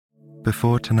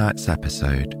Before tonight's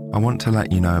episode, I want to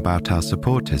let you know about our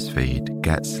supporters feed,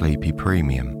 Get Sleepy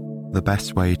Premium, the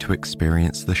best way to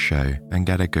experience the show and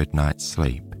get a good night's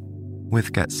sleep.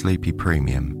 With Get Sleepy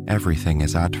Premium, everything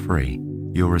is ad-free.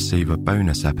 You'll receive a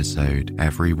bonus episode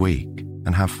every week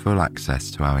and have full access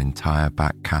to our entire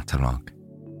back catalogue.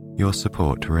 Your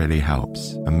support really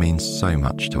helps and means so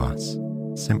much to us.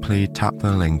 Simply tap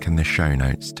the link in the show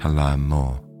notes to learn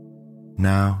more.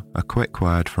 Now, a quick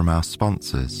word from our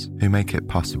sponsors who make it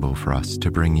possible for us to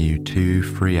bring you 2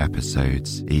 free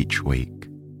episodes each week.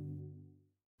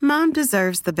 Mom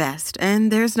deserves the best, and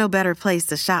there's no better place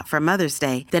to shop for Mother's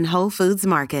Day than Whole Foods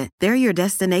Market. They're your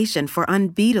destination for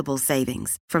unbeatable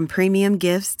savings, from premium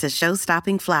gifts to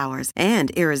show-stopping flowers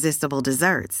and irresistible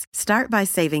desserts. Start by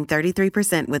saving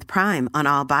 33% with Prime on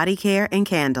all body care and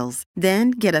candles.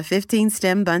 Then get a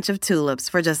 15-stem bunch of tulips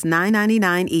for just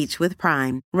 $9.99 each with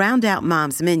Prime. Round out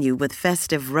Mom's menu with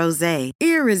festive rosé,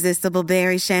 irresistible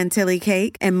berry chantilly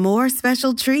cake, and more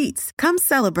special treats. Come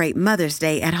celebrate Mother's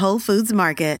Day at Whole Foods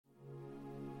Market.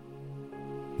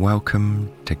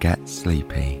 Welcome to Get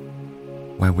Sleepy,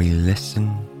 where we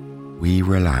listen, we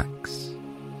relax,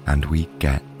 and we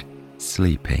get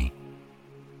sleepy.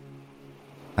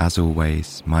 As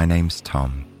always, my name's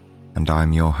Tom, and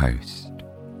I'm your host.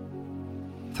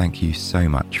 Thank you so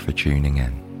much for tuning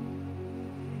in.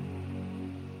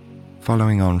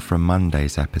 Following on from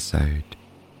Monday's episode,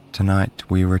 tonight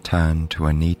we return to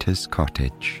Anita's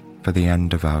cottage for the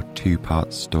end of our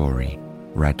 2-part story,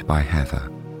 read by Heather.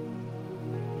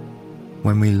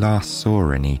 When we last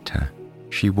saw Anita,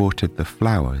 she watered the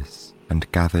flowers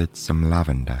and gathered some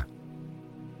lavender.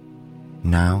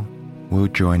 Now, we'll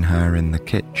join her in the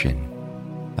kitchen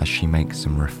as she makes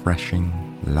some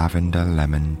refreshing lavender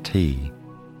lemon tea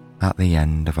at the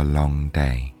end of a long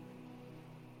day.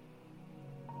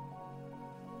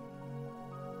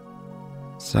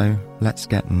 So, let's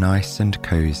get nice and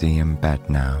cozy in bed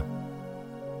now,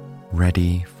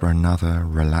 ready for another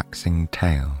relaxing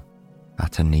tale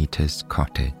at Anita's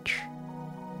cottage.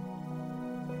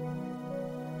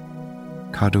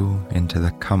 Cuddle into the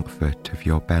comfort of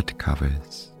your bed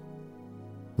covers,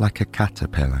 like a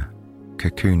caterpillar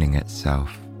cocooning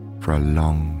itself for a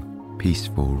long,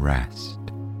 peaceful rest.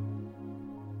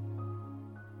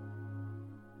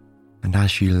 And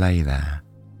as you lay there,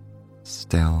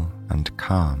 still and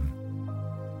calm,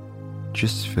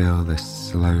 just feel the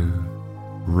slow,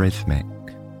 rhythmic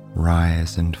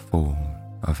rise and fall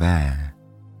of air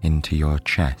into your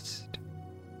chest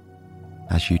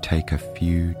as you take a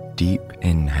few deep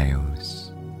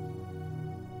inhales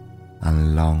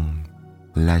and long,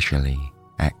 leisurely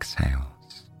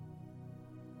exhales.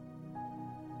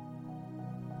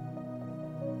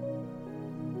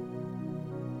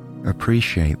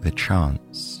 Appreciate the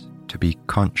chance to be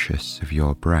conscious of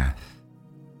your breath,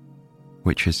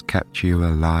 which has kept you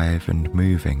alive and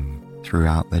moving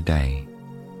throughout the day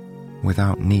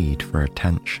without need for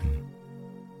attention.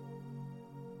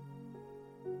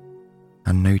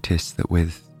 And notice that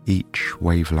with each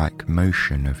wave-like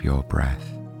motion of your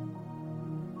breath,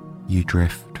 you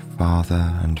drift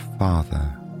farther and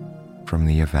farther from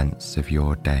the events of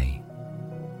your day.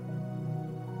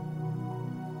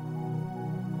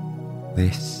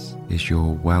 This is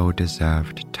your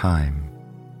well-deserved time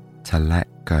to let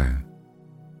go,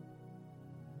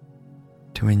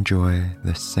 to enjoy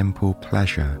the simple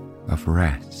pleasure of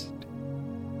rest,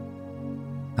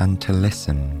 and to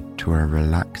listen to a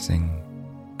relaxing,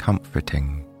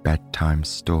 comforting bedtime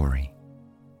story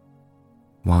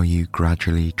while you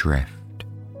gradually drift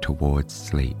towards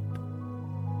sleep.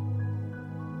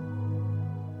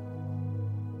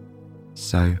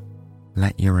 So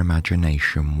let your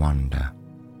imagination wander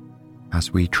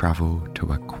as we travel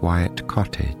to a quiet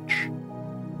cottage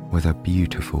with a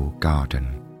beautiful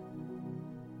garden.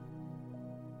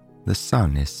 The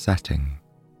sun is setting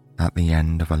at the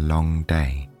end of a long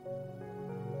day,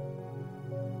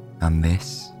 and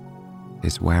this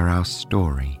is where our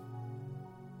story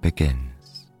begins.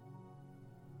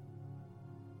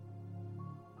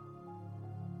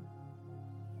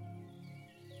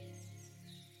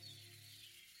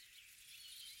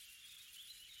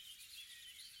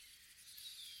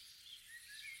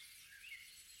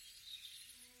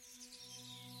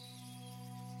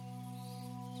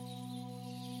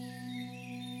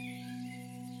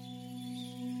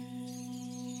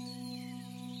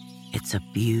 It's a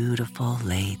beautiful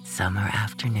late summer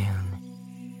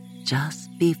afternoon,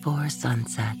 just before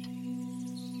sunset.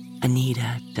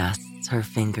 Anita dusts her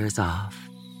fingers off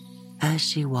as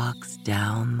she walks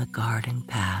down the garden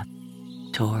path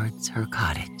towards her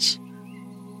cottage.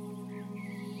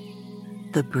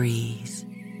 The breeze,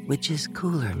 which is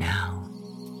cooler now,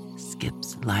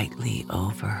 lightly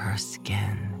over her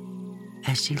skin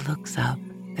as she looks up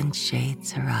and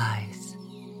shades her eyes.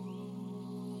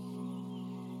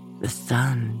 The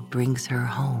sun brings her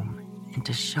home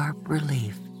into sharp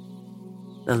relief,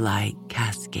 the light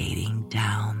cascading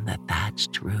down the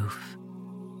thatched roof.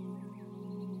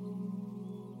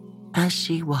 As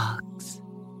she walks,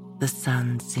 the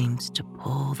sun seems to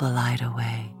pull the light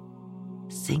away,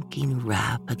 sinking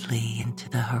rapidly into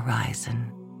the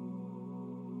horizon.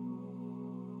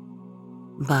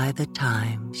 By the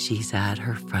time she's at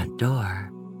her front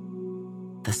door,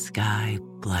 the sky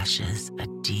blushes a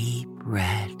deep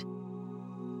red.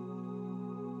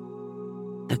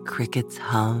 The crickets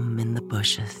hum in the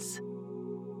bushes,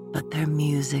 but their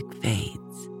music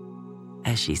fades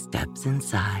as she steps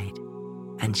inside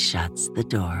and shuts the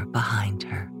door behind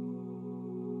her.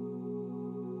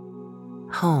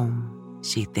 Home,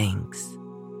 she thinks,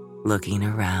 looking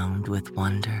around with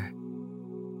wonder.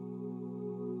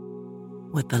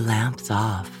 With the lamps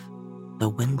off, the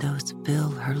windows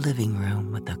fill her living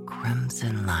room with a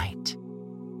crimson light.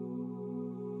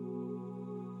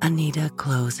 Anita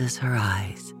closes her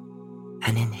eyes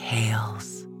and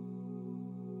inhales.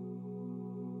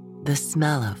 The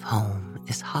smell of home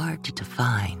is hard to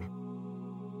define,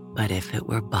 but if it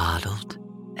were bottled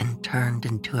and turned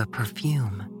into a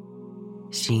perfume,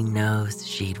 she knows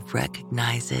she'd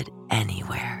recognize it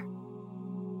anywhere.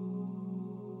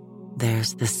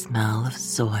 There's the smell of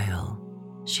soil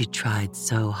she tried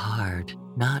so hard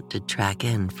not to track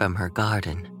in from her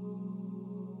garden.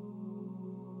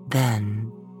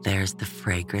 Then there's the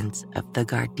fragrance of the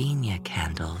gardenia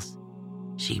candles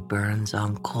she burns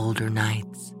on colder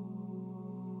nights.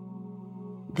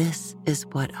 This is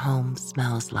what home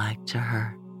smells like to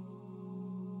her.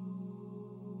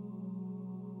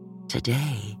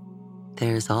 Today,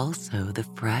 there's also the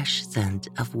fresh scent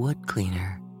of wood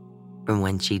cleaner from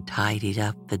when she tidied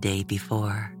up the day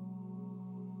before.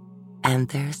 And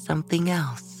there's something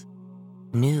else,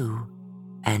 new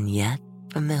and yet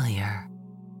familiar.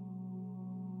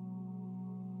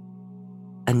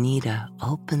 Anita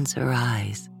opens her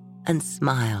eyes and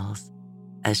smiles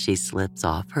as she slips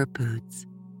off her boots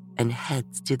and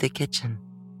heads to the kitchen.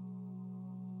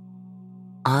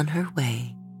 On her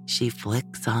way, she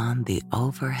flicks on the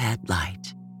overhead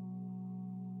light.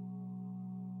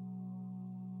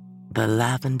 The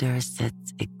lavender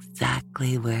sits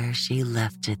exactly where she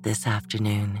left it this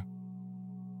afternoon.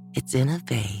 It's in a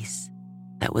vase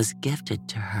that was gifted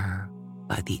to her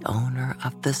by the owner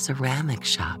of the ceramic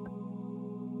shop,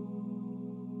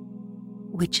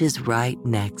 which is right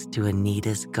next to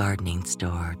Anita's gardening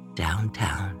store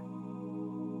downtown.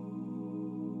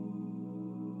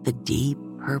 The deep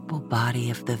purple body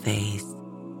of the vase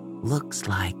looks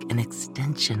like an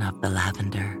extension of the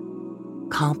lavender,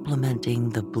 complementing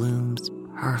the blooms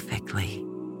perfectly.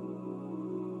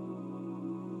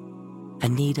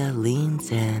 Anita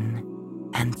leans in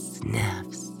and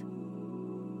sniffs.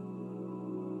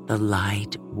 The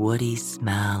light, woody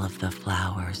smell of the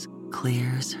flowers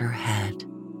clears her head.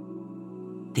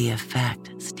 The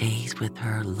effect stays with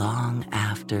her long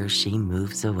after she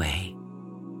moves away.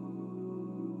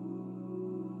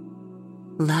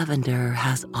 Lavender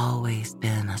has always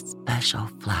been a special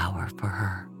flower for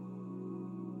her.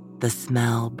 The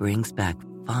smell brings back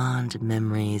fond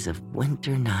memories of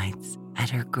winter nights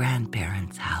at her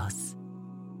grandparents' house.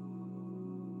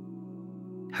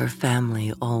 Her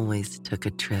family always took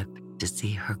a trip to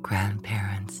see her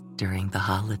grandparents during the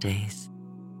holidays.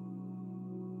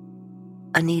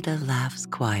 Anita laughs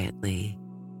quietly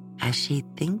as she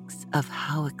thinks of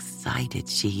how excited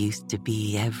she used to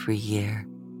be every year.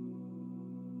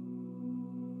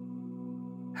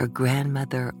 Her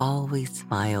grandmother always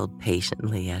smiled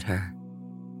patiently at her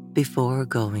before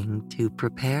going to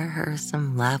prepare her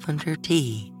some lavender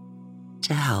tea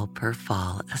to help her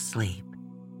fall asleep.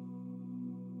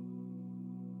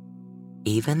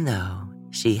 Even though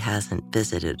she hasn't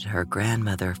visited her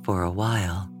grandmother for a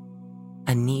while,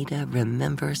 Anita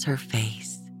remembers her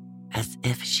face as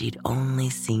if she'd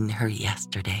only seen her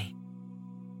yesterday.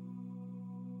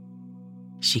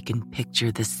 She can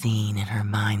picture the scene in her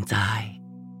mind's eye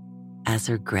as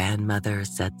her grandmother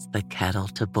sets the kettle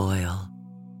to boil.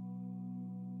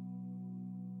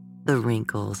 The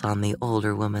wrinkles on the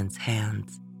older woman's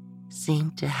hands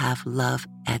seem to have love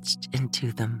etched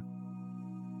into them.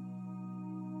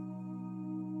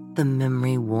 The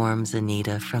memory warms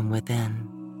Anita from within.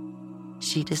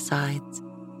 She decides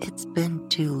it's been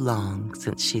too long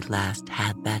since she last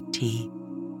had that tea.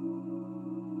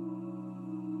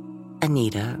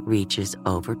 Anita reaches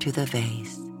over to the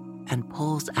vase and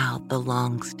pulls out the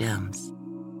long stems.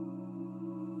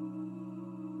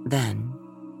 Then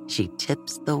she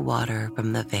tips the water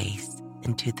from the vase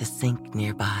into the sink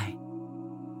nearby.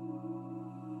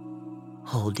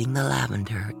 Holding the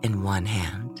lavender in one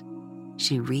hand,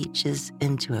 she reaches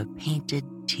into a painted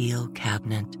teal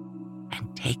cabinet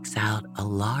and takes out a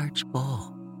large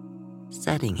bowl,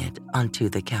 setting it onto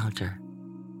the counter.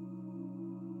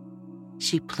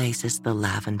 She places the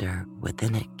lavender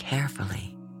within it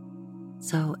carefully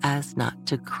so as not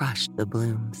to crush the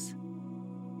blooms.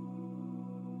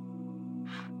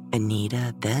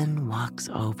 Anita then walks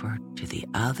over to the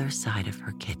other side of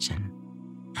her kitchen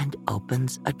and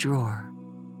opens a drawer.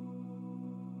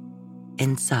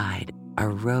 Inside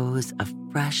are rows of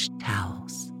fresh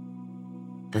towels.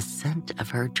 The scent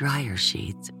of her dryer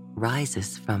sheets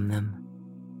rises from them.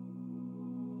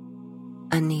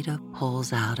 Anita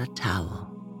pulls out a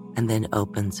towel and then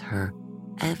opens her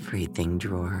everything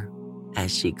drawer,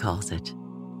 as she calls it.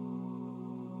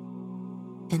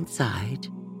 Inside,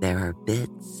 there are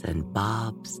bits and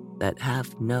bobs that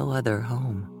have no other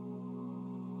home.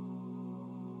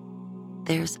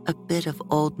 There's a bit of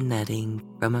old netting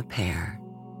from a pair,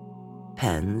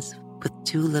 pens with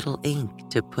too little ink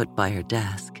to put by her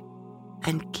desk,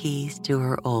 and keys to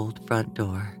her old front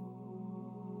door.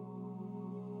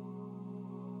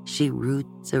 She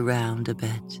roots around a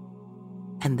bit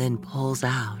and then pulls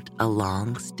out a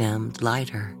long-stemmed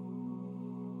lighter.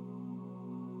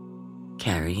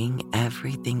 Carrying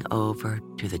everything over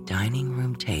to the dining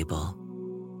room table,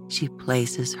 she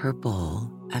places her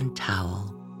bowl and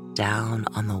towel down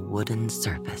on the wooden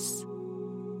surface.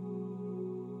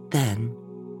 Then,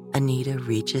 Anita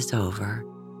reaches over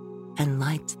and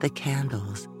lights the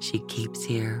candles she keeps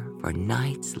here for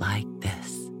nights like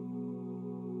this.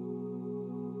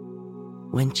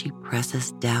 When she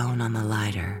presses down on the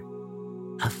lighter,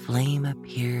 a flame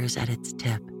appears at its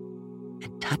tip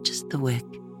and touches the wick,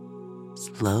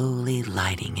 slowly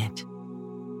lighting it.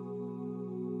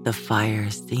 The fire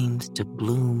seems to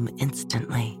bloom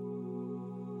instantly.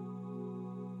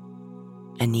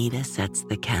 Anita sets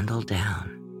the candle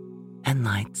down and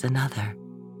lights another.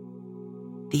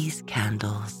 These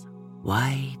candles,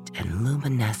 white and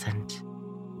luminescent,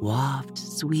 waft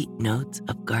sweet notes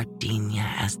of gardenia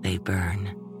as they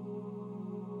burn.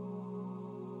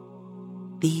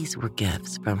 These were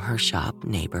gifts from her shop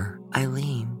neighbor,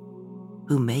 Eileen,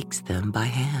 who makes them by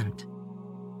hand.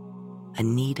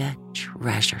 Anita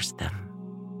treasures them.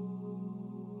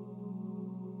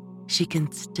 She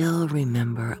can still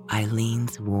remember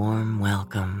Eileen's warm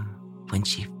welcome when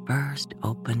she first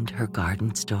opened her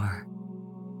garden store.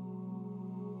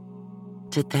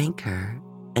 To thank her,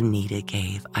 Anita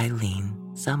gave Eileen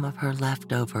some of her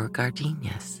leftover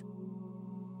gardenias.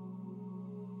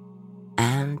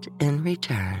 And in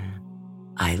return,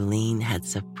 Eileen had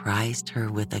surprised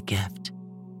her with a gift: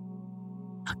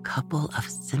 a couple of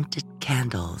scented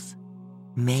candles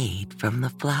made from the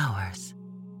flowers.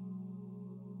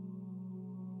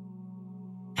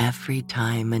 Every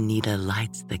time Anita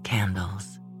lights the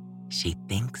candles, she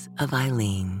thinks of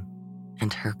Eileen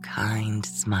and her kind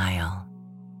smile.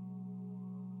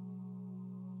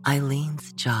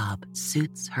 Eileen's job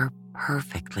suits her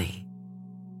perfectly.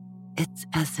 It's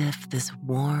as if this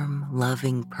warm,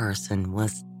 loving person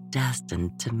was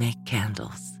destined to make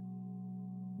candles,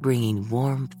 bringing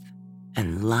warmth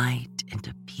and light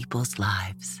into people's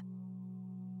lives.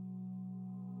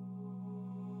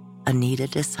 Anita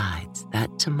decides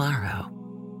that tomorrow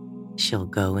she'll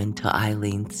go into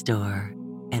Eileen's store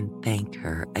and thank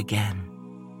her again.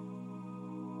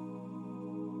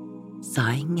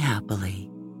 Sighing happily,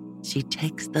 she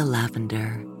takes the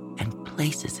lavender and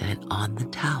places it on the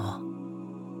towel.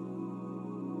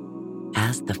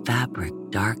 As the fabric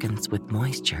darkens with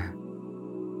moisture,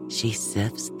 she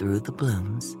sifts through the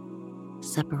blooms,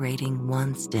 separating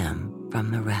one stem from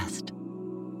the rest.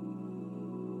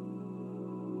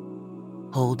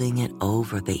 Holding it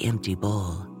over the empty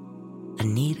bowl,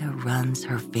 Anita runs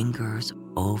her fingers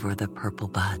over the purple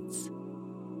buds,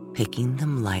 picking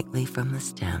them lightly from the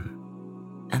stem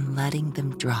and letting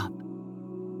them drop.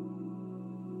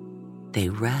 They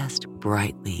rest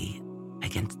brightly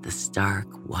against the stark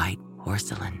white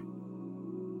porcelain,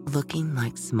 looking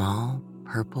like small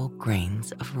purple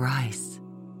grains of rice.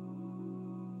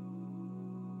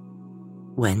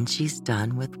 When she's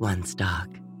done with one stalk,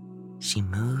 she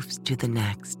moves to the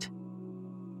next,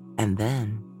 and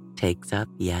then takes up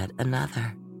yet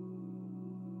another.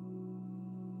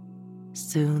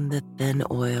 Soon the thin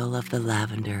oil of the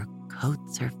lavender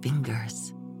coats her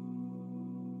fingers.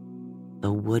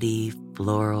 The woody,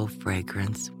 floral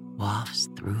fragrance wafts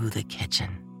through the kitchen.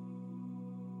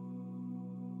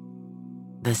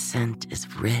 The scent is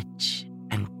rich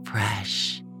and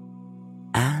fresh,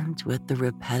 And with the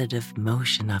repetitive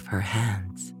motion of her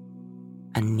hands,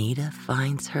 Anita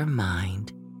finds her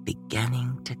mind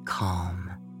beginning to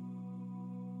calm.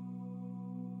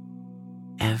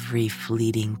 Every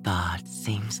fleeting thought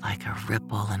seems like a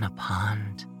ripple in a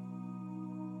pond.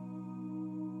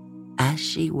 As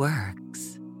she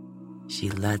works, she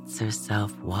lets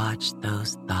herself watch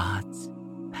those thoughts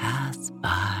pass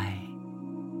by.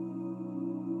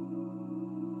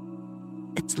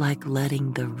 It's like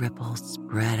letting the ripples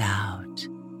spread out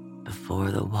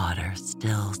before the water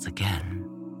stills again.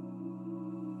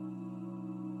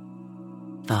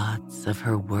 Thoughts of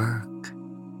her work,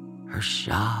 her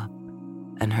shop,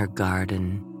 and her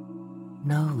garden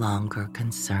no longer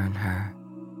concern her.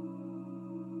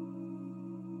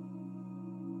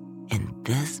 In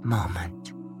this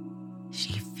moment,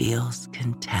 she feels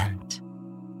content,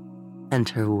 and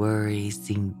her worries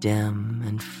seem dim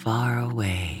and far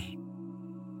away.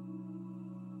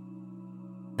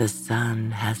 The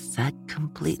sun has set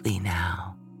completely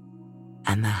now,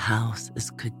 and the house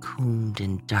is cocooned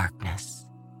in darkness.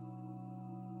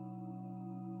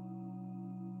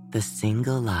 The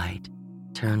single light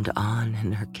turned on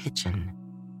in her kitchen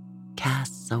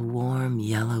casts a warm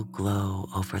yellow glow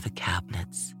over the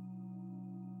cabinets.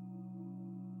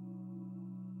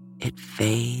 It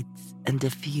fades and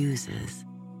diffuses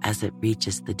as it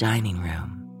reaches the dining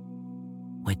room,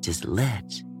 which is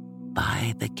lit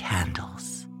by the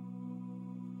candles.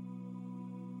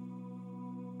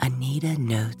 Anita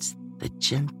notes the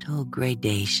gentle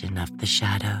gradation of the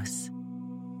shadows.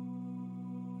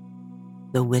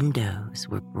 The windows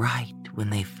were bright when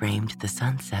they framed the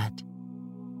sunset,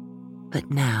 but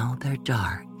now they're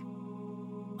dark,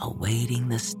 awaiting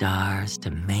the stars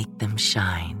to make them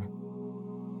shine.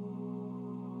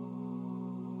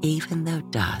 Even though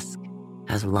dusk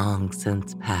has long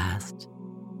since passed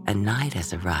and night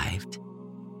has arrived,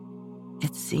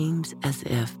 it seems as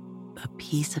if a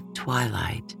piece of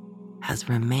twilight has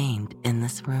remained in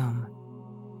this room.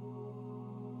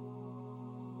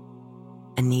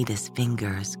 Anita's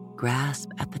fingers grasp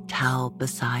at the towel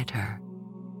beside her,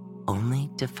 only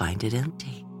to find it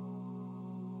empty.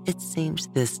 It seems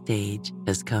this stage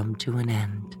has come to an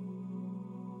end.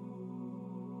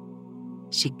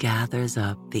 She gathers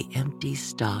up the empty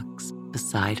stalks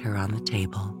beside her on the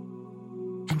table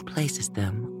and places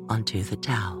them onto the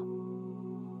towel.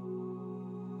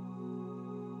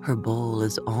 Her bowl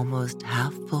is almost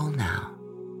half full now.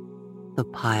 The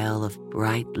pile of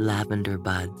bright lavender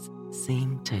buds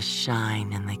seem to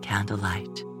shine in the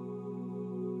candlelight.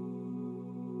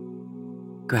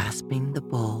 Grasping the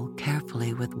bowl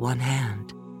carefully with one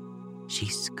hand, she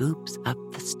scoops up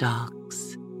the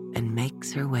stalks and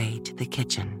makes her way to the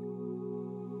kitchen.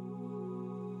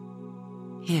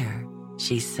 Here,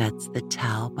 she sets the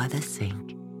towel by the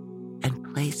sink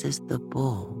and places the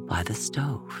bowl by the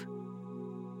stove.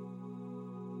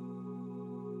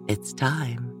 It's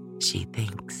time, she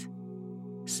thinks,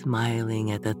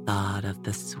 smiling at the thought of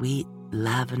the sweet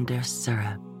lavender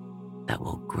syrup that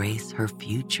will grace her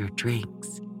future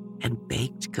drinks and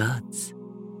baked goods.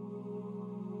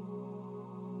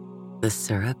 The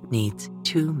syrup needs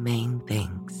two main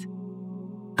things: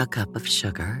 a cup of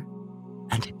sugar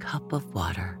and a cup of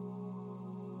water.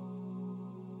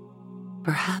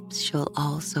 Perhaps she'll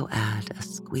also add a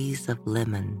squeeze of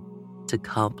lemon to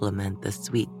complement the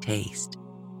sweet taste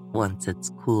once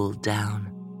it's cooled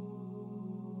down.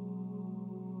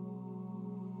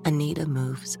 Anita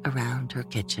moves around her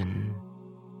kitchen,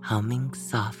 humming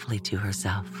softly to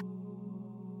herself.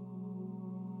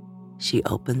 She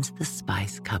opens the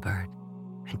spice cupboard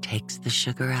and takes the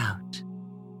sugar out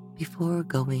before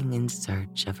going in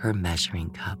search of her measuring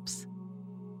cups.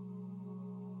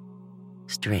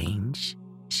 Strange,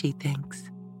 she thinks.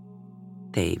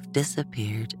 They've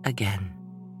disappeared again.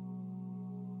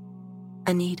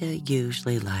 Anita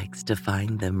usually likes to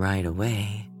find them right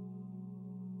away,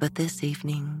 but this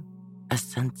evening, a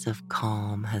sense of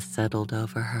calm has settled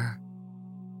over her,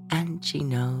 and she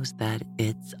knows that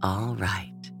it's all right.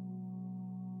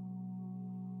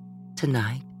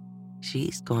 Tonight,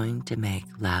 she's going to make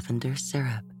lavender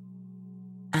syrup,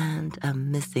 and a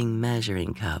missing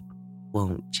measuring cup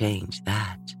won't change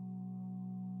that.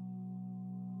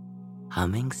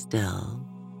 Humming still,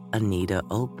 Anita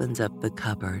opens up the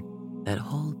cupboard that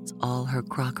holds all her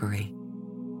crockery.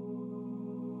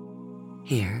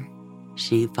 Here,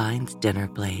 she finds dinner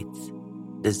plates,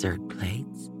 dessert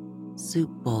plates, soup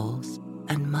bowls,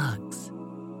 and mugs.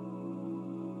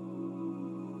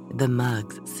 The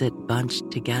mugs sit bunched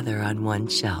together on one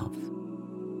shelf.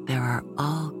 There are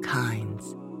all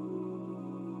kinds.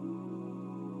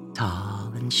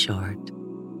 Tall and short,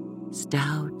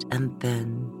 stout and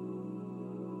thin,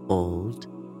 old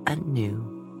and new.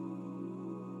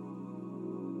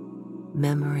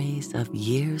 Memories of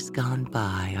years gone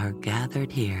by are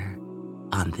gathered here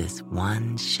on this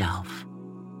one shelf.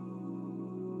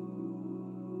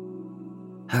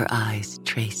 Her eyes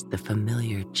trace the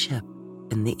familiar chip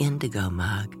in the indigo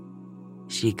mug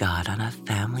she got on a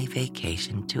family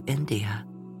vacation to India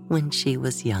when she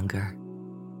was younger.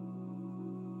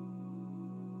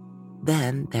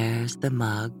 Then there's the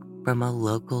mug from a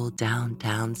local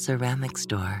downtown ceramic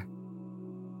store,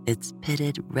 its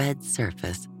pitted red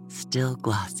surface still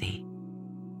glossy.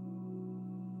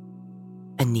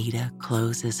 Anita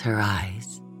closes her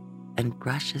eyes and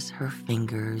brushes her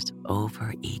fingers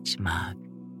over each mug,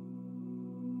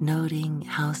 noting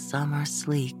how some are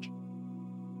sleek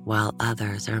while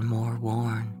others are more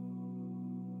worn.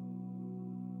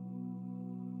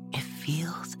 It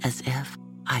feels as if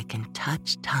I can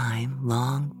touch time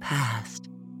long past,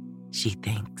 she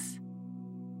thinks.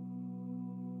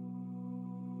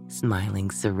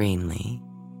 Smiling serenely,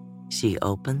 she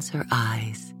opens her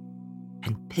eyes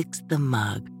and picks the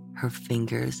mug her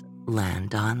fingers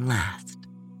land on last.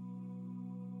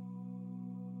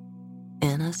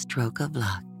 In a stroke of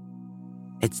luck,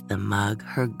 it's the mug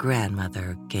her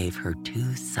grandmother gave her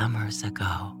 2 summers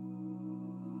ago.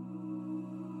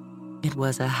 It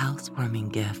was a housewarming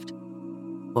gift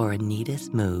for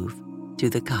Anita's move to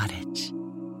the cottage.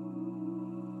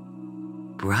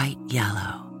 Bright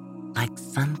yellow, like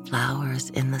sunflowers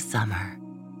in the summer,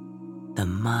 the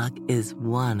mug is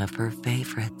one of her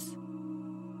favorites.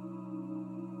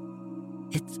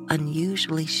 It's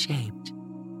unusually shaped,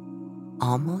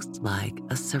 almost like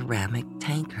a ceramic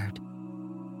tankard.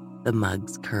 The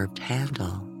mug's curved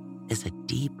handle is a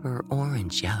deeper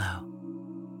orange yellow,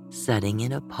 setting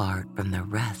it apart from the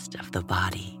rest of the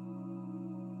body.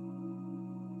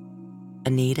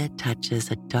 Anita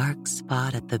touches a dark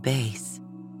spot at the base,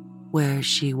 where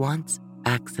she once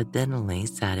accidentally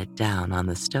sat it down on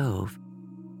the stove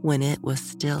when it was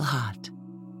still hot.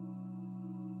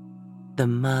 The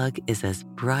mug is as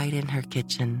bright in her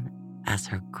kitchen as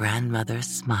her grandmother's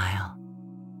smile.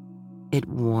 It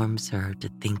warms her to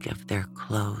think of their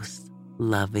close,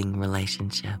 loving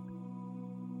relationship.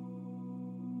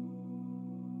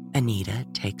 Anita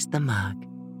takes the mug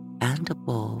and a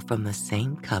bowl from the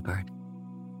same cupboard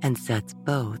and sets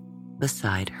both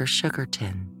beside her sugar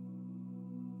tin.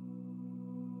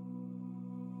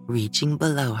 Reaching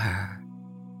below her,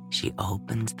 she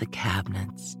opens the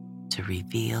cabinets to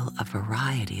reveal a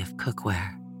variety of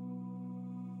cookware.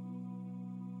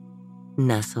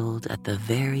 Nestled at the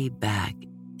very back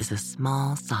is a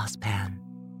small saucepan.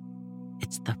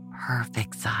 It's the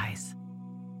perfect size.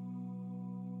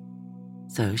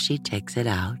 So she takes it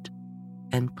out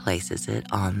and places it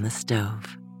on the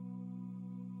stove.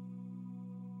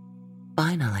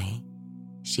 Finally,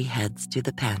 she heads to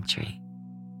the pantry.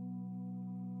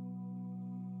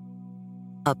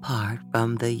 Apart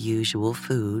from the usual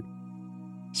food,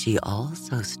 she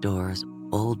also stores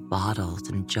old bottles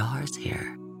and jars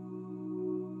here.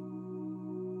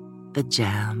 The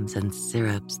jams and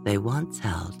syrups they once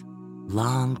held,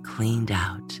 long cleaned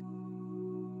out.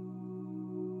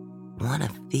 One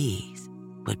of these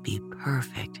would be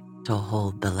perfect to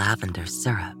hold the lavender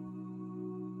syrup.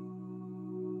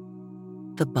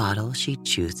 The bottle she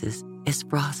chooses is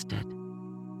frosted,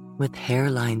 with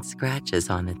hairline scratches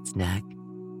on its neck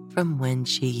from when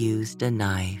she used a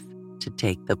knife to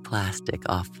take the plastic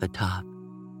off the top.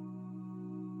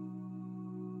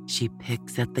 She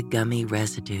picks at the gummy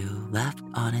residue left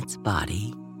on its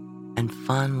body and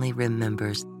fondly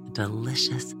remembers the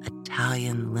delicious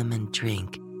Italian lemon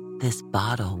drink this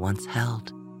bottle once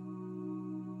held.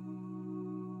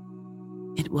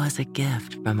 It was a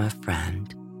gift from a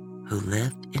friend who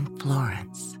lived in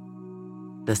Florence.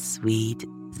 The sweet,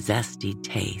 zesty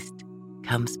taste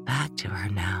comes back to her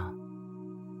now.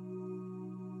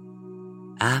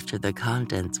 After the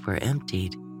contents were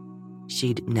emptied,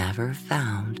 she'd never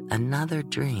found another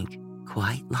drink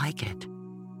quite like it.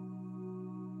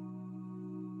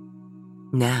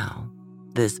 Now,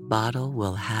 this bottle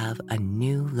will have a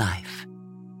new life.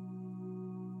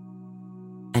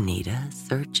 Anita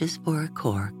searches for a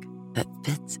cork that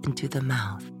fits into the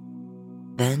mouth,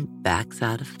 then backs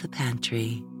out of the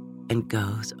pantry and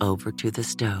goes over to the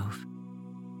stove.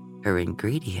 Her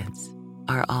ingredients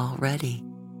are all ready.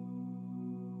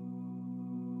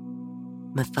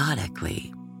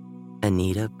 Methodically,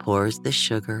 Anita pours the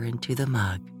sugar into the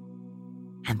mug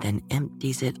and then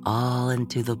empties it all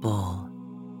into the bowl.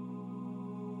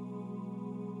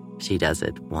 She does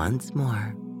it once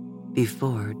more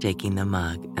before taking the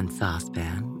mug and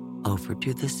saucepan over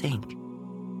to the sink.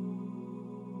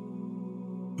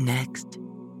 Next,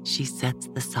 she sets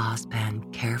the saucepan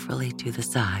carefully to the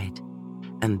side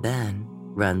and then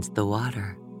runs the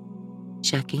water,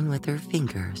 checking with her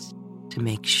fingers to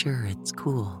make sure it's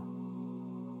cool.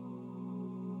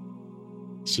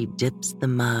 She dips the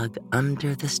mug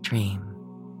under the stream,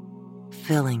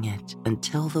 filling it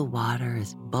until the water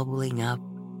is bubbling up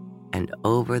and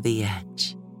over the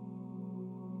edge.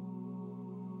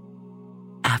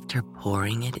 After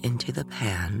pouring it into the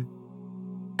pan,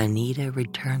 Anita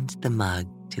returns the mug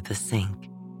to the sink,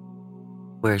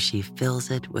 where she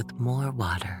fills it with more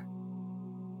water.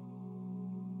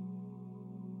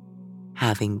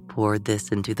 Having poured this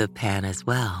into the pan as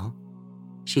well,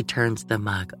 she turns the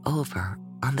mug over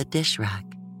on the dish rack.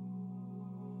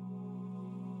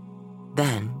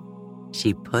 Then,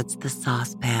 she puts the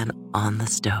saucepan on the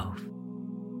stove.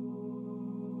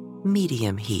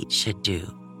 Medium heat should do,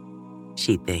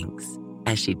 she thinks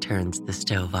as she turns the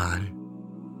stove on.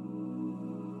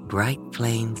 Bright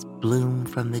flames bloom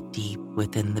from the deep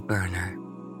within the burner,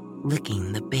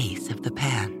 licking the base of the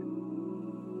pan.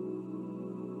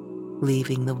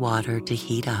 Leaving the water to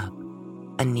heat up,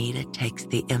 Anita takes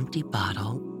the empty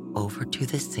bottle over to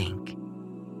the sink.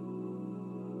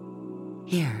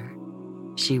 Here,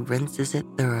 she rinses it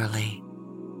thoroughly,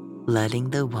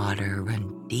 letting the water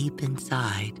run deep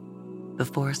inside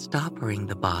before stoppering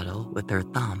the bottle with her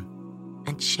thumb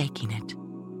and shaking it.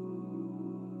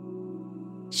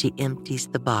 She empties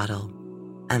the bottle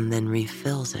and then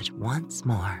refills it once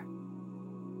more.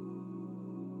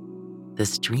 The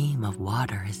stream of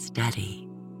water is steady,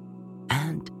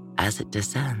 and as it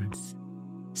descends,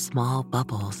 small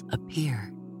bubbles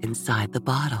appear inside the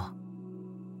bottle.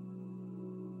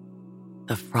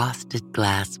 The frosted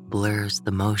glass blurs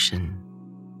the motion,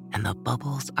 and the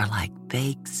bubbles are like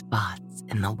vague spots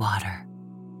in the water.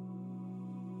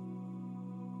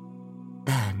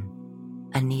 Then,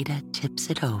 Anita tips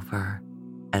it over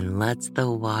and lets the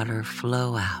water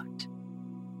flow out.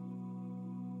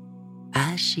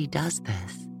 As she does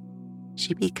this,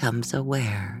 she becomes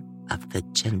aware of the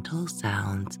gentle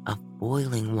sounds of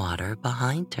boiling water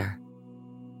behind her.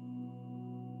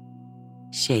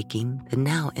 Shaking the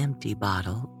now empty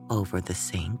bottle over the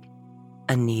sink,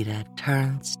 Anita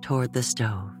turns toward the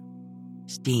stove.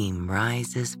 Steam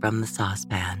rises from the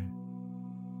saucepan.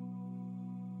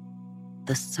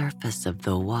 The surface of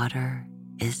the water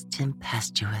is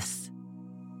tempestuous,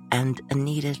 and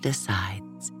Anita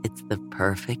decides it's the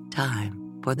perfect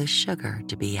time for the sugar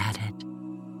to be added.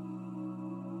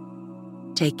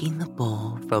 Taking the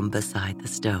bowl from beside the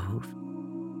stove,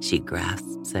 she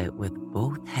grasps it with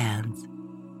both hands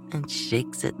and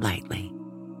shakes it lightly,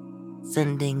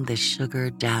 sending the sugar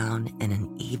down in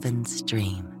an even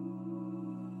stream.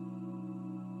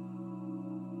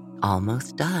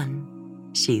 Almost done,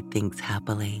 she thinks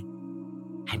happily,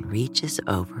 and reaches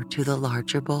over to the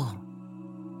larger bowl.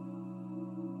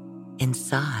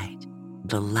 Inside,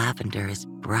 the lavender is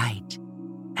bright,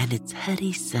 and its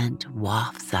heady scent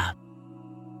wafts up.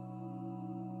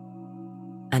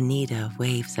 Anita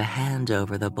waves a hand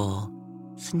over the bowl,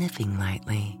 sniffing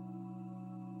lightly.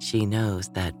 She knows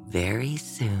that very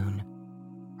soon,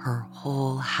 her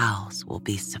whole house will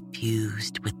be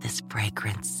suffused with this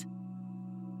fragrance.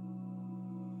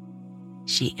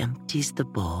 She empties the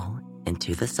bowl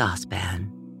into the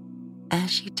saucepan as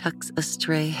she tucks a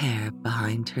stray hair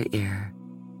behind her ear.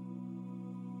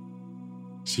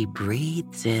 She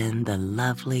breathes in the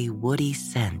lovely woody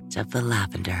scent of the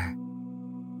lavender.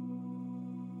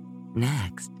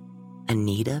 Next,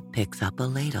 Anita picks up a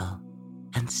ladle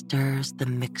and stirs the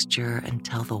mixture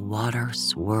until the water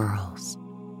swirls,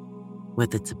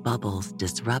 with its bubbles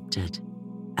disrupted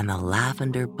and the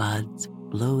lavender buds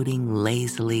floating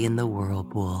lazily in the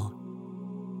whirlpool.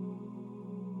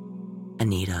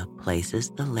 Anita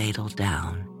places the ladle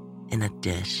down in a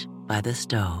dish by the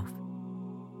stove.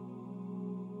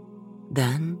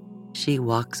 Then she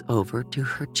walks over to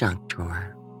her junk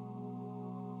drawer.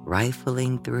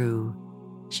 Rifling through,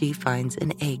 she finds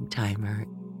an egg timer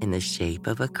in the shape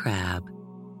of a crab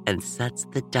and sets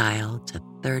the dial to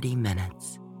 30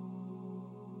 minutes.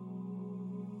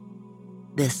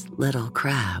 This little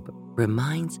crab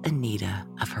reminds Anita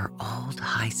of her old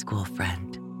high school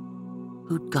friend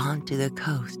who'd gone to the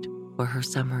coast for her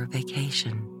summer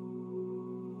vacation.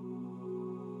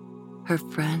 Her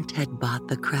friend had bought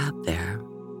the crab there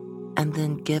and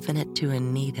then given it to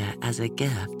Anita as a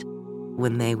gift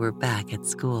when they were back at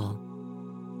school.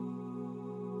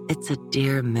 It's a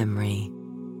dear memory,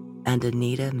 and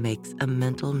Anita makes a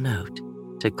mental note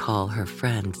to call her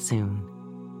friend soon.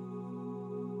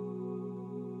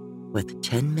 With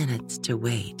 10 minutes to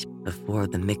wait before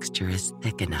the mixture is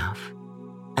thick enough,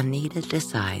 Anita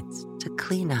decides to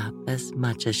clean up as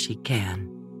much as she can.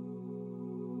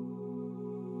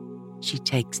 She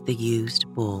takes the used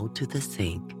bowl to the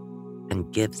sink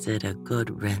and gives it a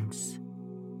good rinse,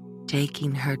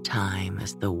 taking her time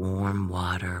as the warm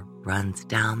water runs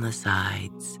down the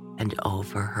sides and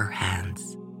over her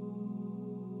hands.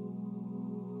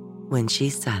 When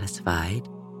she's satisfied,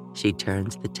 she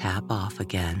turns the tap off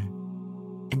again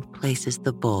and places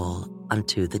the bowl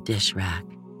onto the dish rack.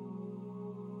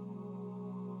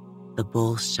 The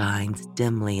bowl shines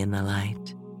dimly in the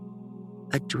light,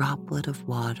 a droplet of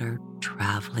water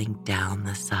traveling down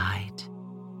the side.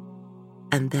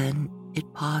 And then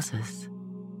it pauses.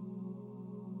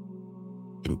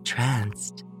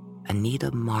 Entranced,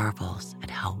 Anita marvels at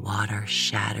how water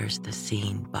shatters the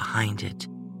scene behind it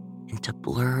into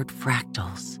blurred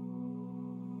fractals.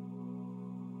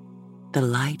 The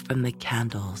light from the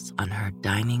candles on her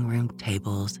dining room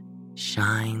tables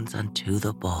shines onto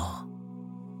the bowl.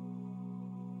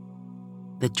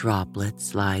 The droplet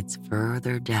slides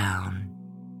further down,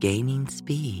 gaining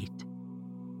speed.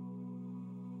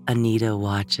 Anita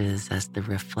watches as the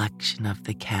reflection of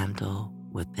the candle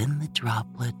within the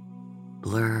droplet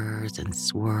blurs and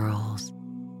swirls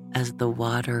as the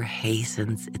water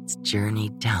hastens its journey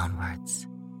downwards.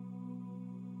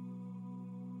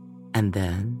 And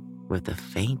then, with a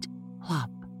faint plop,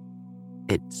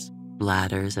 it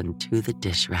splatters into the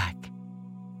dish rack.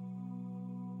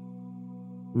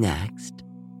 Next,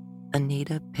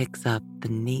 Anita picks up the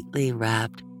neatly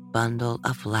wrapped bundle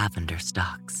of lavender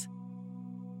stalks.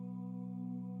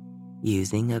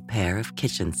 Using a pair of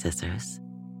kitchen scissors,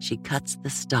 she cuts the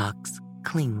stalks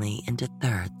cleanly into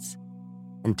thirds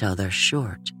until they're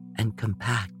short and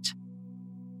compact.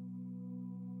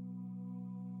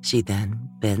 She then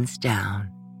bends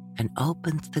down and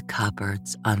opens the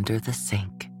cupboards under the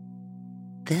sink.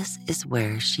 This is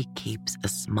where she keeps a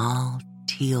small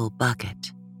teal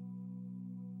bucket.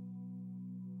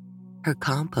 Her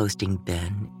composting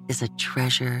bin is a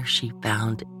treasure she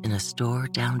found in a store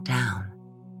downtown.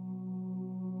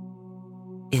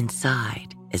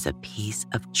 Inside is a piece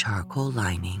of charcoal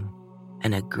lining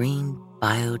and a green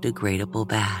biodegradable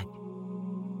bag.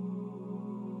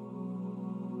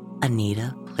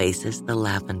 Anita places the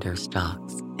lavender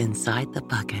stalks inside the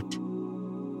bucket,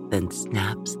 then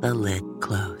snaps the lid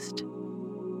closed.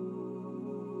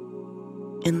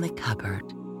 In the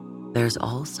cupboard, there's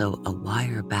also a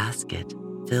wire basket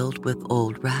filled with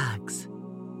old rags.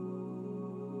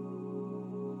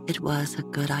 It was a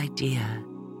good idea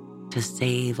to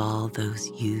save all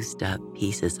those used up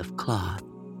pieces of cloth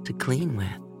to clean with,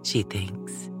 she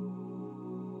thinks.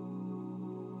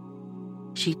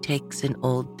 She takes an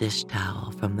old dish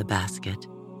towel from the basket,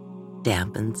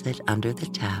 dampens it under the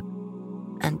tap,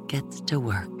 and gets to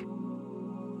work.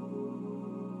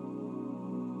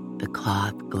 The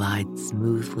cloth glides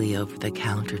smoothly over the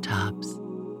countertops,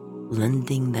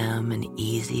 lending them an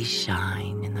easy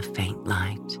shine in the faint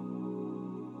light.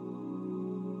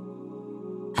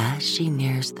 As she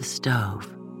nears the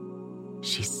stove,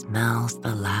 she smells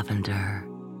the lavender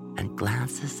and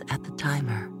glances at the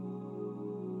timer.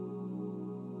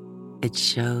 It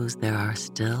shows there are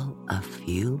still a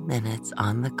few minutes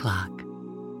on the clock,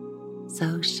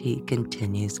 so she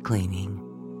continues cleaning.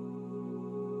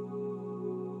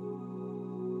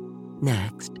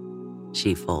 Next,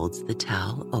 she folds the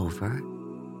towel over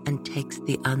and takes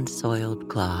the unsoiled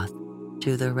cloth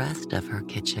to the rest of her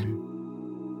kitchen.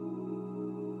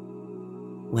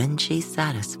 When she's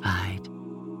satisfied,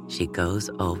 she goes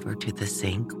over to the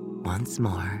sink once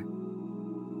more,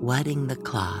 wetting the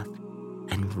cloth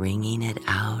and wringing it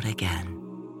out again.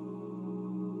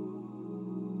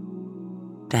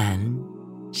 Then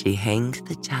she hangs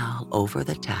the towel over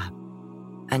the tap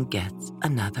and gets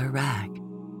another rag.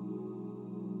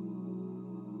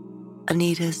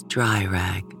 Anita's dry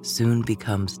rag soon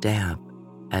becomes damp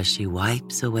as she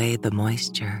wipes away the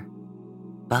moisture,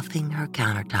 buffing her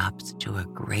countertops to a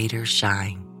greater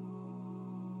shine.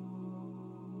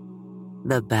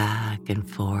 The back and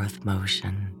forth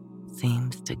motion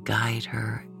seems to guide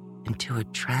her into a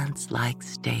trance-like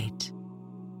state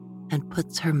and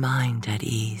puts her mind at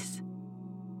ease.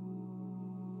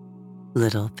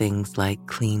 Little things like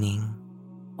cleaning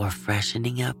or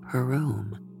freshening up her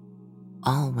room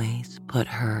always put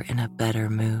her in a better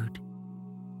mood.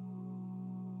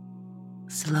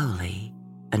 Slowly,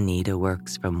 Anita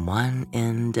works from one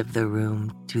end of the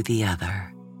room to the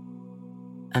other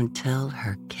until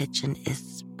her kitchen is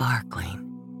sparkling.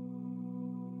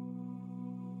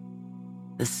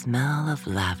 The smell of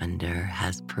lavender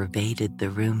has pervaded the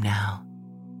room now,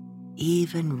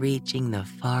 even reaching the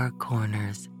far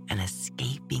corners and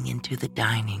escaping into the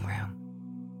dining room.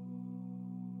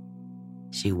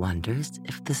 She wonders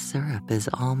if the syrup is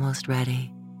almost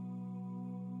ready.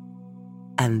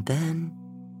 And then,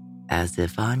 as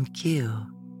if on cue,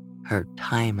 her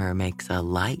timer makes a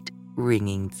light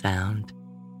ringing sound.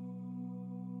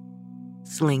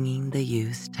 Slinging the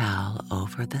used towel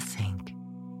over the sink,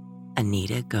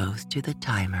 Anita goes to the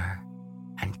timer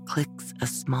and clicks a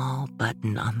small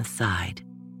button on the side,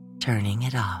 turning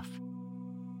it off.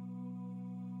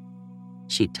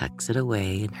 She tucks it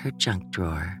away in her junk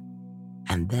drawer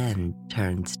and then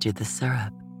turns to the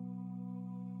syrup.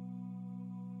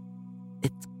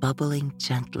 It's bubbling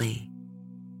gently,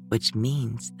 which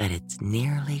means that it's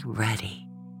nearly ready.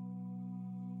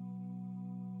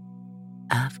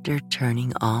 After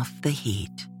turning off the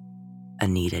heat,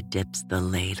 Anita dips the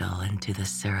ladle into the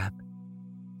syrup,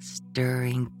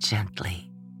 stirring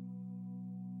gently.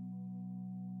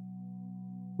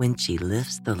 When she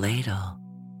lifts the ladle,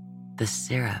 the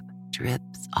syrup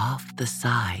drips off the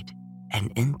side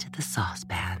and into the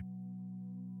saucepan.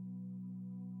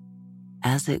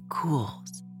 As it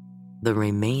cools, the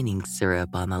remaining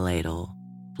syrup on the ladle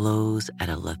flows at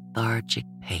a lethargic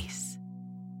pace.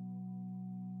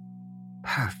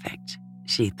 Perfect,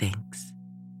 she thinks.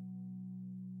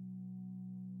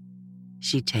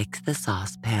 She takes the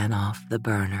saucepan off the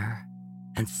burner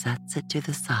and sets it to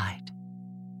the side.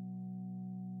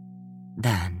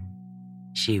 Then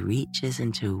she reaches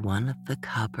into one of the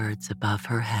cupboards above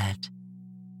her head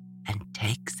and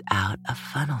takes out a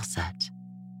funnel set.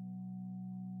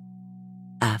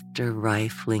 After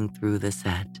rifling through the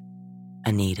set,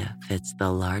 Anita fits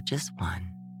the largest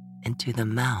one into the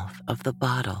mouth of the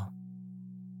bottle,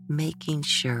 making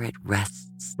sure it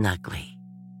rests snugly.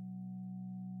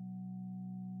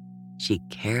 She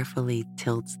carefully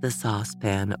tilts the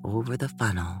saucepan over the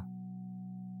funnel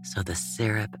so the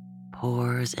syrup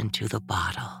pours into the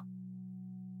bottle.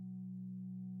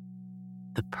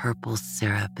 The purple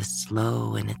syrup is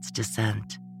slow in its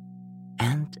descent,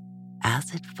 and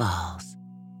as it falls,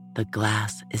 the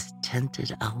glass is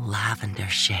tinted a lavender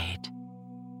shade.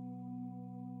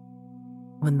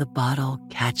 When the bottle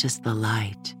catches the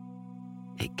light,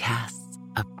 it casts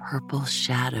a purple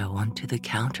shadow onto the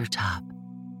countertop,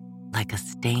 like a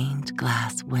stained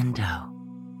glass window.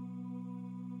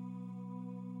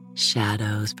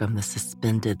 Shadows from the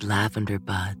suspended lavender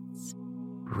buds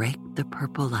break the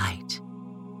purple light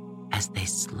as they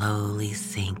slowly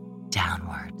sink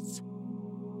downwards.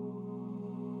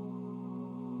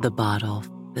 The bottle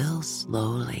fills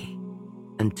slowly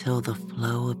until the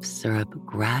flow of syrup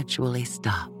gradually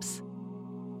stops.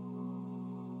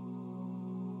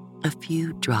 A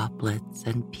few droplets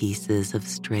and pieces of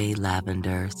stray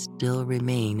lavender still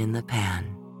remain in the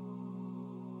pan,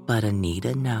 but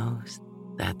Anita knows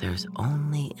that there's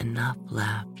only enough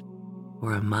left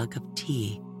for a mug of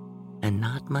tea and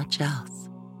not much else,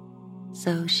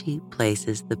 so she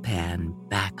places the pan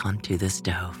back onto the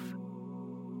stove.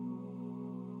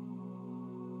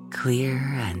 Clear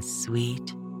and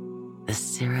sweet, the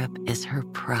syrup is her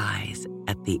prize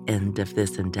at the end of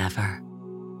this endeavor.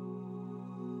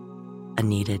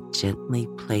 Anita gently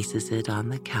places it on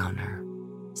the counter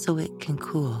so it can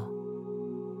cool.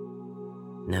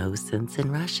 No sense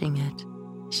in rushing it,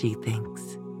 she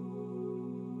thinks.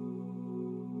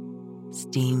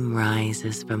 Steam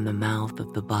rises from the mouth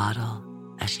of the bottle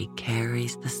as she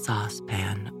carries the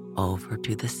saucepan over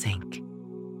to the sink.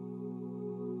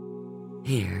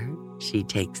 Here, she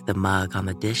takes the mug on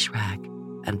the dish rack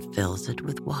and fills it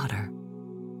with water,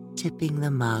 tipping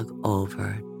the mug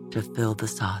over to fill the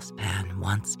saucepan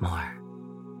once more.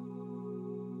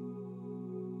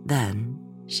 Then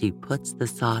she puts the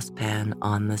saucepan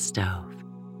on the stove.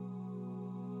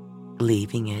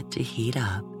 Leaving it to heat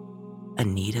up,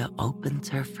 Anita opens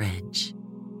her fridge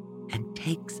and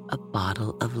takes a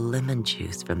bottle of lemon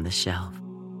juice from the shelf.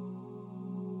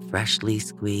 Freshly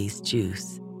squeezed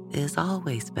juice is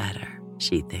always better,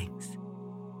 she thinks,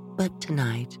 but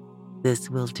tonight this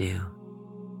will do.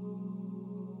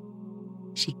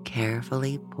 She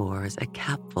carefully pours a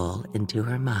capful into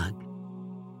her mug.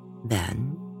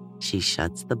 Then she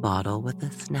shuts the bottle with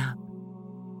a snap,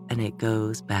 and it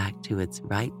goes back to its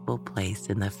rightful place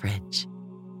in the fridge.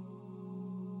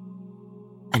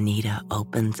 Anita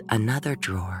opens another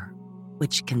drawer,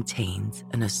 which contains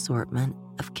an assortment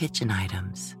of kitchen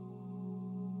items.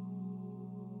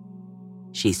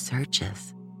 She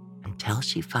searches until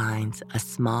she finds a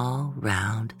small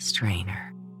round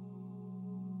strainer.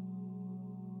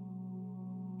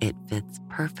 It fits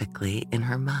perfectly in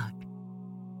her mug,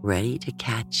 ready to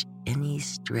catch any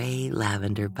stray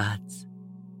lavender buds.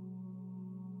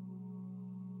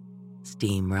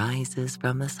 Steam rises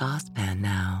from the saucepan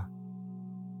now,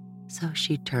 so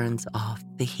she turns off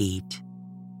the heat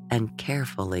and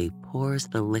carefully pours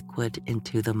the liquid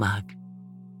into the mug.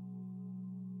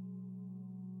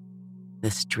 The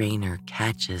strainer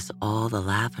catches all the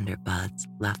lavender buds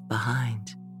left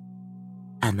behind,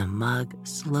 and the mug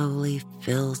slowly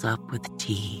fills up with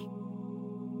tea.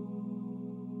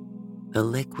 The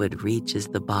liquid reaches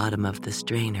the bottom of the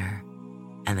strainer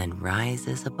and then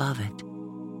rises above it,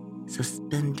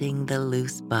 suspending the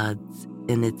loose buds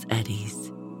in its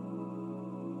eddies.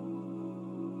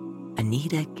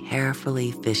 Anita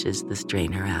carefully fishes the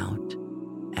strainer out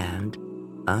and,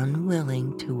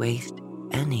 unwilling to waste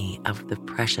any of the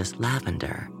precious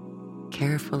lavender,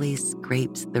 carefully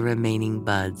scrapes the remaining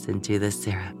buds into the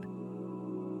syrup.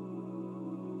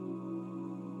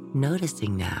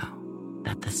 Noticing now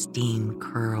that the steam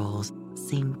curls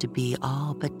seem to be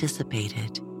all but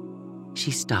dissipated,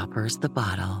 she stoppers the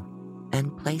bottle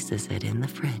and places it in the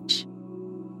fridge.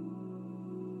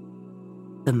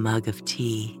 The mug of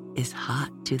tea is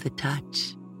hot to the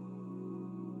touch.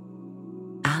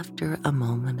 After a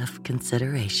moment of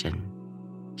consideration,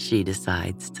 she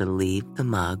decides to leave the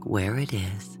mug where it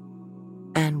is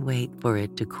and wait for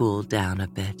it to cool down a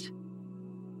bit.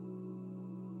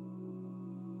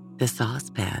 The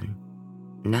saucepan,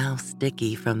 now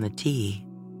sticky from the tea,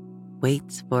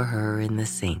 waits for her in the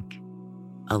sink,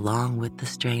 along with the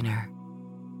strainer.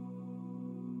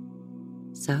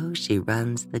 So she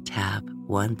runs the tap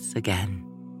once again.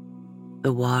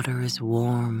 The water is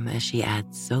warm as she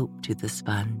adds soap to the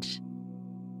sponge.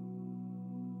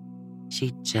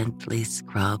 She gently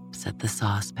scrubs at the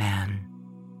saucepan,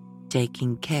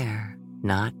 taking care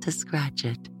not to scratch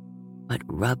it, but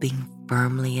rubbing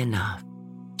firmly enough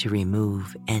to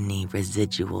remove any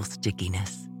residual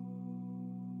stickiness.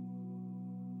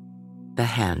 The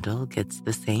handle gets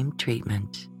the same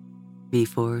treatment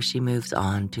before she moves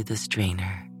on to the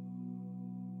strainer.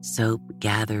 Soap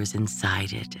gathers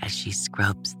inside it as she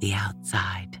scrubs the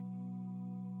outside.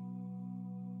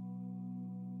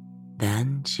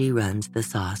 Then she runs the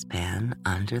saucepan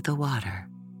under the water.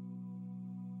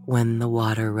 When the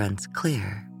water runs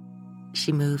clear,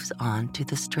 she moves on to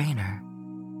the strainer.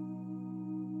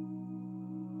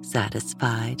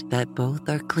 Satisfied that both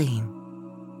are clean,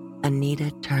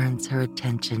 Anita turns her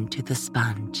attention to the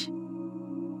sponge.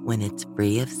 When it's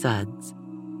free of suds,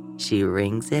 she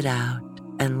wrings it out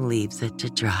and leaves it to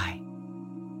dry.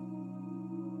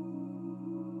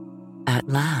 At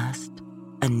last,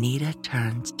 Anita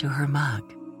turns to her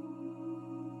mug.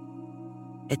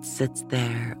 It sits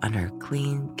there on her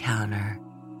clean counter,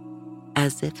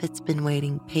 as if it's been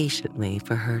waiting patiently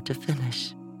for her to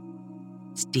finish.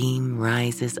 Steam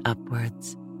rises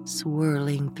upwards,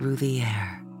 swirling through the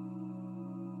air.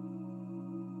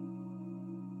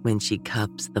 When she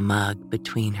cups the mug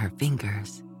between her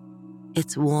fingers,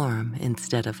 it's warm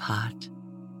instead of hot,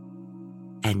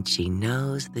 and she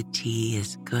knows the tea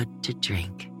is good to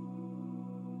drink.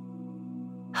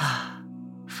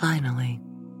 Finally,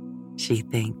 she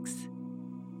thinks.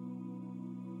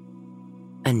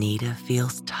 Anita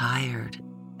feels tired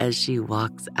as she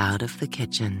walks out of the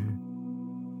kitchen,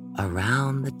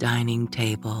 around the dining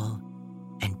table,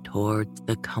 and towards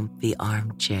the comfy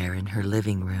armchair in her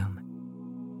living room.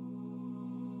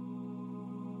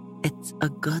 It's a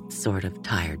good sort of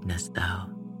tiredness, though,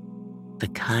 the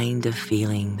kind of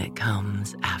feeling that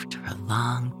comes after a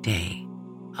long day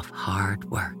of hard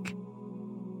work.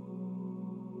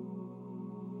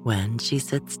 When she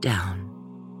sits down,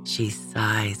 she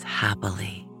sighs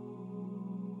happily.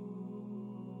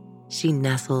 She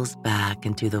nestles back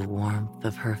into the warmth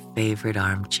of her favorite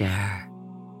armchair,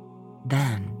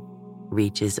 then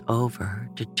reaches over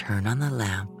to turn on the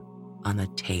lamp on the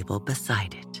table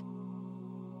beside it.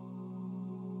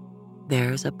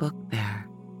 There's a book there,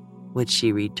 which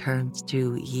she returns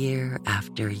to year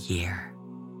after year.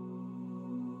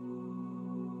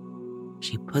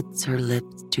 She puts her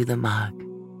lips to the mug.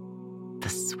 The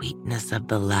sweetness of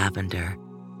the lavender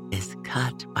is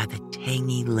cut by the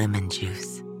tangy lemon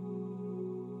juice.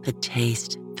 The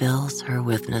taste fills her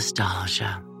with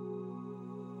nostalgia.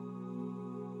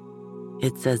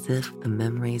 It's as if the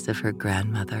memories of her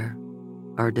grandmother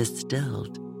are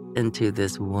distilled into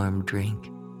this warm drink.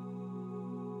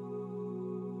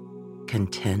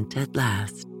 Content at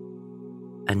last,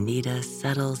 Anita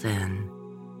settles in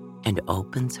and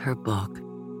opens her book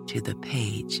to the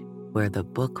page where the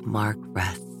bookmark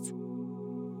rests.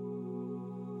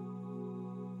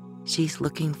 She's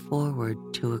looking forward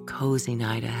to a cozy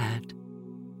night ahead,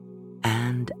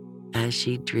 and as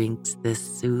she drinks this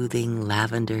soothing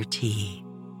lavender tea,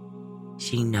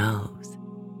 she knows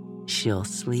she'll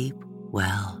sleep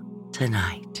well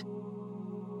tonight.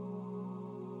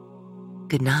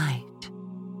 Good night.